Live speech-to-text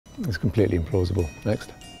It's completely implausible.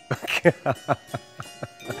 Next.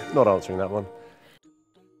 Not answering that one.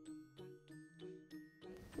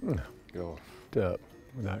 No. Derp,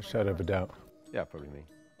 without a shadow of a doubt. Yeah, probably me.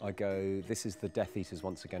 I go, this is the Death Eaters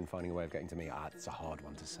once again finding a way of getting to me. Ah, it's a hard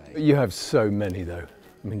one to say. You have so many though.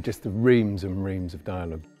 I mean, just the reams and reams of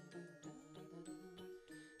dialogue.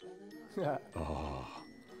 Oh.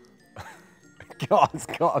 God, it's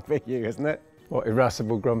gotta be you, isn't it? What,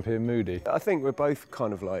 irascible, grumpy and moody? I think we're both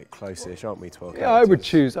kind of like close-ish, aren't we, 12 Yeah, I would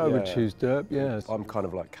characters? choose Derp, yes. I'm kind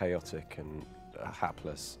of like chaotic and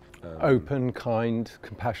hapless. Open, kind,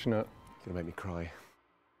 compassionate. Gonna make me cry.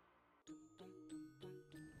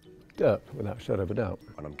 Derp, without a shadow of a doubt.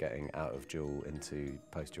 When I'm getting out of duel into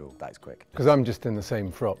post-duel, that is quick. Because I'm just in the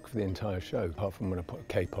same frock for the entire show, apart from when I put a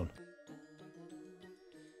cape on.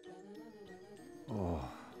 Oh.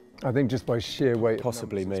 I think just by sheer weight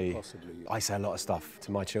Possibly of numbers, me. possibly you. I say a lot of stuff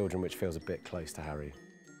to my children which feels a bit close to Harry.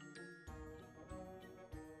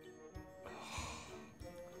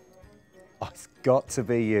 Oh, it's got to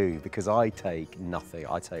be you, because I take nothing.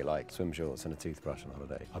 I take like swim shorts and a toothbrush on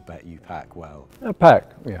holiday. I bet you pack well. I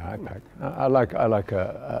pack, yeah, I pack. I like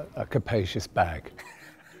a capacious bag.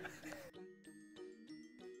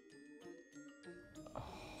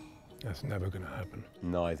 That's never going to happen.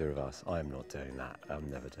 Neither of us. I'm not doing that. I'm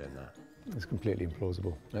never doing that. It's completely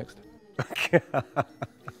implausible. Next.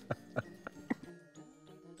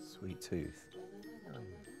 Sweet tooth.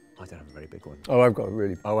 I don't have a very big one. Oh, I've got a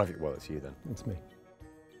really... Oh, well, it's you then. It's me.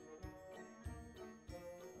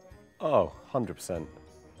 Oh, 100%.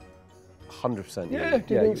 100% Yeah,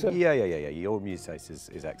 do you think so? Yeah. Your music taste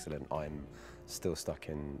is excellent. I'm still stuck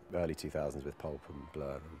in early 2000s with Pulp and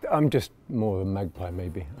Blur. I'm just more of a magpie,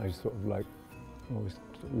 maybe. I just sort of like always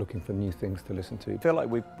looking for new things to listen to. I feel like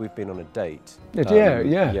we've been on a date. Yeah.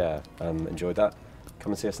 Yeah, enjoyed that.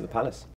 Come and see us at the Palace.